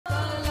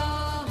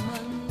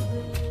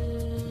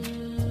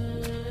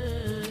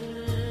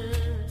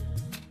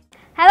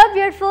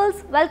beautifuls,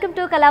 welcome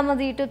to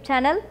Kalamandir YouTube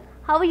channel.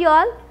 How are you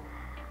all?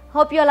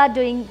 Hope you all are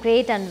doing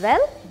great and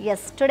well.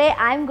 Yes, today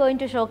I am going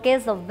to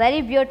showcase a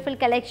very beautiful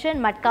collection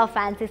Matka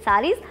Fancy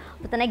Sarees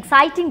with an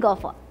exciting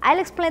offer. I'll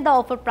explain the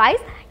offer price.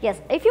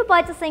 Yes, if you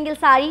purchase single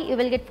saree, you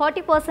will get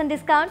 40%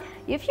 discount.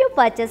 If you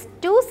purchase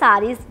 2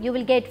 sarees, you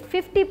will get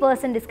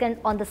 50% discount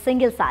on the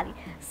single saree.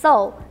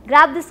 So,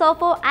 grab this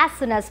offer as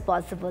soon as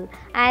possible.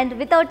 And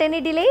without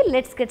any delay,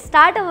 let's get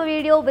started our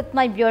video with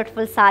my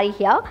beautiful saree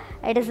here.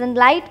 It is in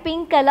light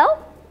pink color.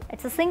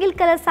 It's a single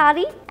color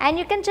saree and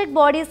you can check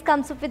bodies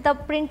comes with a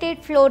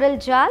printed floral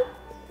JAAL.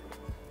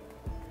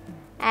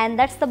 And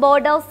that's the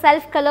border,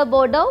 self color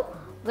border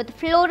with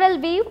floral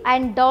weave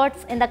and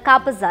dots in the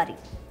copper zari.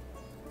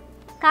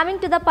 Coming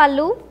to the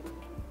pallu,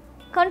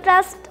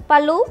 contrast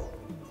pallu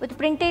with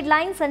printed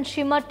lines and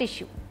shimmer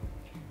tissue.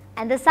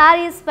 And the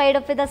saree is paired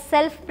up with a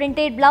self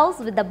printed blouse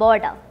with the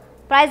border.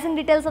 Pricing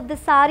details of the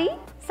saree.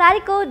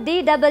 Saree code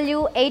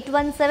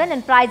DW817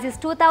 and price is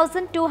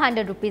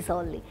 2,200 rupees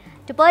only.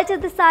 To purchase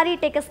the saree,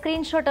 take a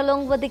screenshot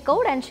along with the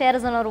code and share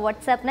us on our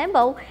WhatsApp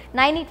number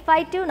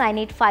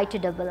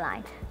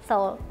 9852985299.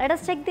 So, let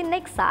us check the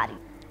next saree.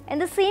 In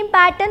the same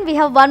pattern, we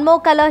have one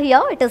more color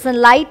here. It is in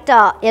light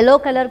yellow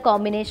color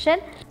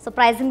combination. So,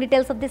 pricing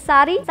details of the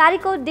saree. Saree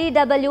code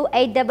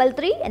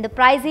DW833 and the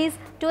price is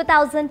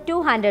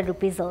 2,200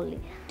 rupees only.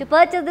 To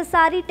purchase the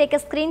saree, take a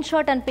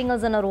screenshot and ping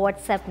us on our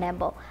WhatsApp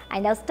number.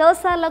 And our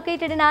stores are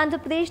located in Andhra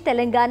Pradesh,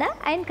 Telangana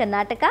and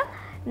Karnataka.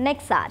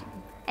 Next saree.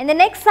 In the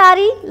next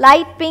saree,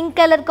 light pink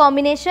color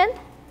combination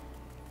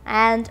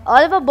and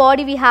all over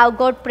body we have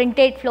got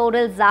printed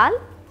floral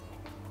JAAL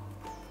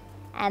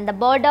and the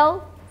border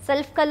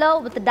self color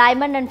with the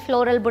diamond and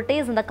floral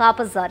booties in the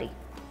copper zari.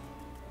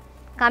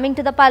 Coming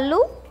to the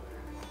pallu,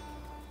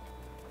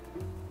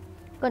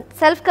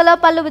 self color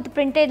pallu with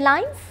printed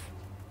lines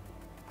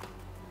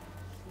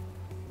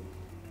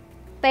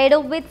paired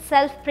up with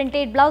self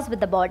printed blouse with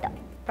the border.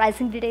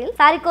 Pricing details,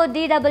 saree code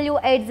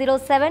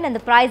DW807 and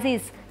the price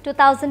is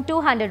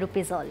 2,200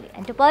 rupees only.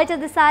 And to purchase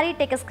the saree,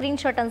 take a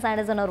screenshot and send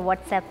us on our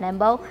WhatsApp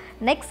number.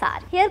 Next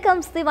saree. Here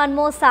comes the one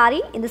more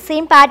saree. In the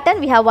same pattern,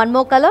 we have one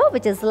more color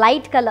which is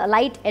light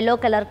yellow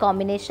color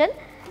combination.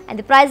 And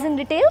the pricing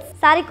details,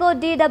 saree code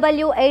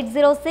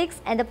DW806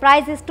 and the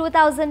price is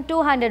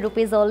 2,200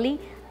 rupees only.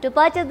 To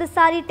purchase the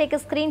saree, take a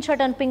screenshot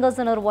and ping us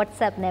on our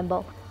WhatsApp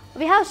number.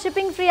 We have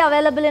shipping free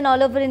available in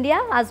all over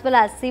India as well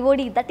as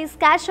COD, that is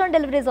cash on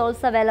delivery, is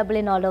also available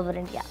in all over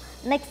India.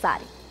 Next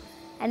saree.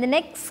 And the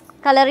next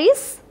color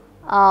is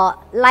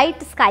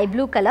light sky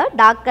blue color,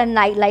 dark and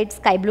light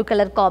sky blue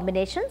color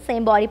combination,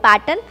 same body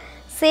pattern,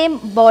 same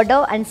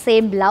border and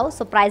same blouse.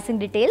 So, pricing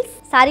details,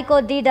 saree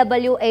code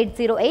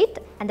DW808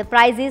 and the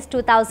price is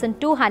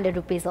 2,200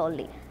 rupees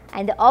only.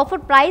 And the offer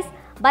price,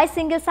 buy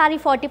single saree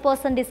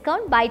 40%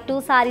 discount, buy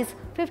 2 sarees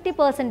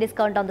 50%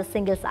 discount on the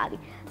single saree.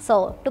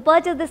 So, to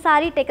purchase the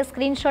saree, take a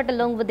screenshot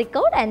along with the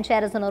code and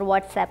share us on our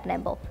WhatsApp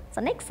number.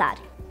 So, next saree.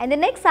 And the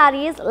next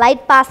saree is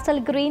light pastel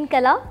green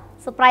color.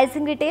 So,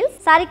 pricing details,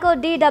 saree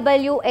code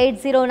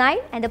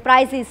DW809 and the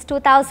price is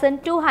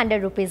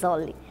 2,200 rupees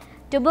only.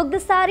 To book the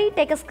saree,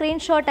 take a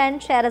screenshot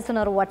and share us on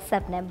our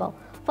WhatsApp number.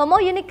 For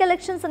more unique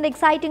collections and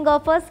exciting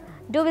offers,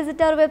 do visit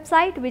our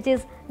website which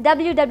is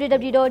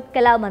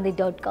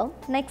www.kalamandir.com.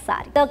 Next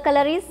saree. The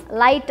color is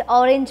light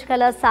orange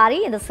color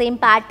saree in the same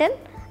pattern.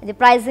 And the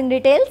pricing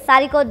details,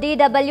 saree code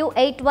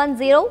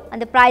DW810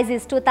 and the price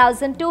is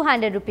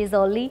 2,200 rupees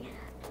only.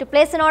 To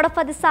place an order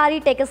for the saree,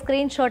 take a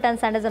screenshot and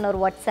send us on our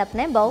WhatsApp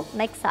number.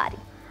 Next saree.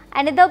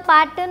 Another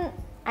pattern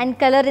and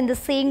color in the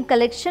same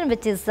collection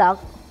which is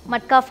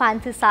Matka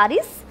Fancy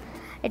Sarees.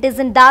 It is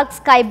in dark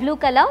sky blue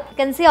color. You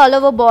can see all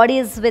over body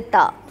is with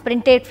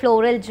printed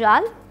floral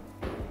JAAL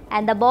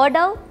and the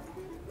border,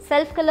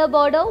 self color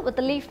border with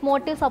the leaf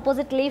motifs,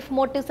 opposite leaf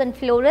motifs and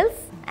florals,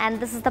 and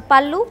this is the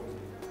pallu.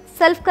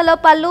 Self color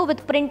pallu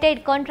with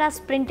printed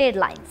contrast printed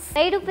lines.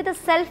 Made up with a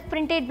self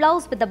printed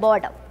blouse with the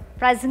border.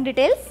 Pricing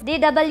details,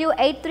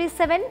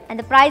 DW837 and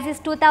the price is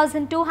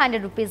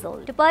 2,200 rupees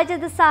only. To purchase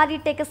the saree,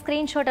 take a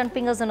screenshot and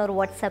ping us on our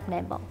WhatsApp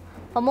number.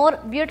 For more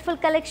beautiful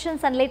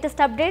collections and latest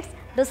updates,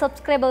 do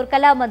subscribe our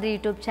Kalamandir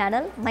YouTube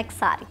channel. Next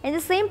saree. In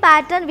the same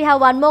pattern, we have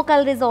one more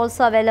color is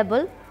also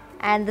available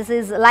and this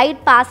is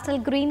light pastel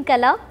green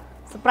color.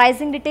 So,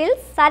 pricing details,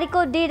 saree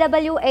code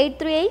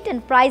DW838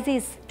 and price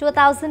is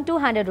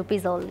 2,200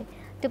 rupees only.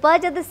 To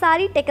purchase the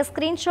saree, take a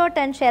screenshot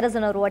and share us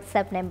on our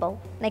WhatsApp number.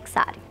 Next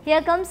saree.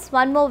 Here comes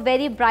one more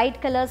very bright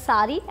color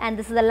saree and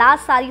this is the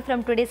last saree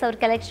from today's our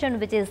collection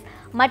which is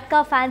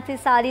Matka Fancy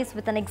Sarees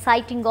with an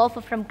exciting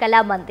offer from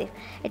Kalamandir.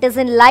 It is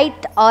in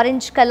light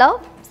orange color,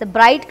 it's a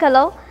bright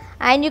color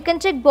and you can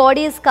check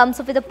bodies comes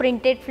with a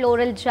printed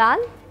floral JAAL.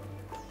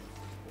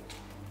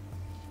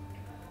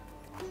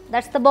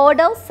 That's the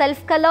border,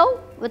 self color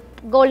with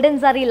golden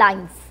zari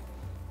lines.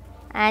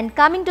 And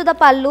coming to the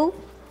pallu,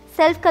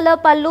 self color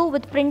pallu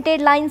with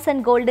printed lines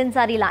and golden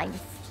zari lines.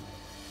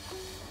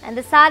 And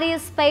the saree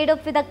is paired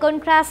up with a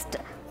contrast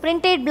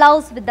printed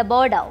blouse with the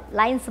border,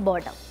 lines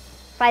border.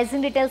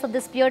 Pricing details of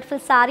this beautiful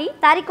saree.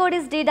 Saree code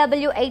is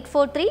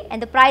DW843 and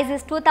the price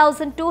is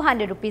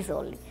 2200 rupees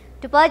only.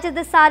 To purchase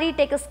this saree,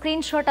 take a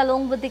screenshot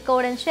along with the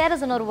code and share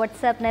us on our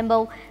WhatsApp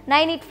number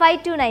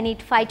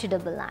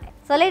 9852985299.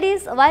 So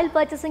ladies, while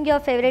purchasing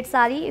your favorite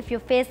saree, if you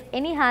face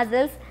any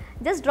hassles,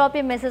 just drop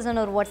a message on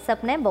our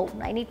WhatsApp number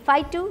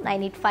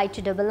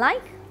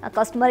 9852985299. A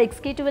customer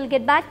executive will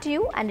get back to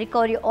you and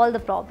record you all the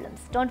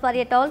problems. Don't worry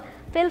at all.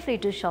 Feel free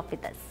to shop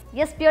with us.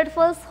 Yes,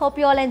 beautifuls, hope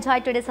you all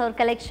enjoyed today's our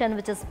collection,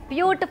 which is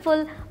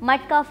beautiful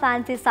Matka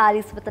Fancy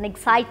Sarees with an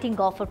exciting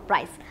offer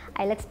price.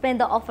 I'll explain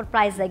the offer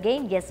price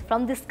again. Yes,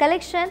 from this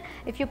collection,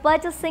 if you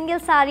purchase single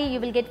saree, you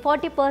will get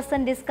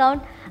 40%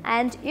 discount,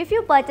 and if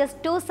you purchase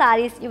 2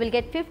 sarees, you will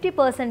get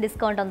 50%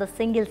 discount on the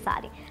single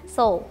saree.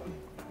 So,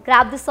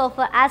 grab this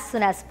offer as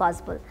soon as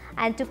possible.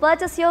 And to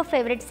purchase your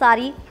favorite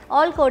saree,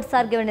 all codes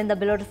are given in the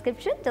below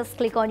description. Just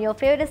click on your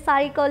favorite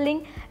saree code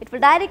link. It will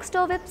direct to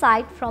our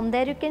website. From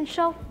there you can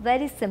shop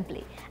very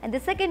simply. And the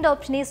second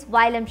option is,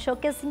 while I'm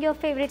showcasing your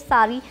favorite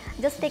saree,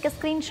 just take a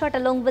screenshot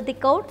along with the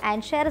code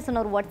and share us on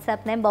our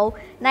WhatsApp number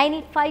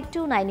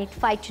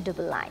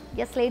 9852985299.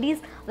 Yes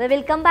ladies, we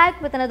will come back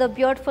with another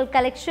beautiful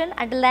collection.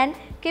 Until then,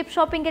 keep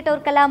shopping at our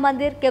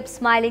Kalamandir, keep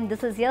smiling.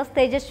 This is your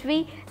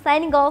Tejasvi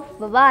signing off.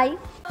 Bye-bye.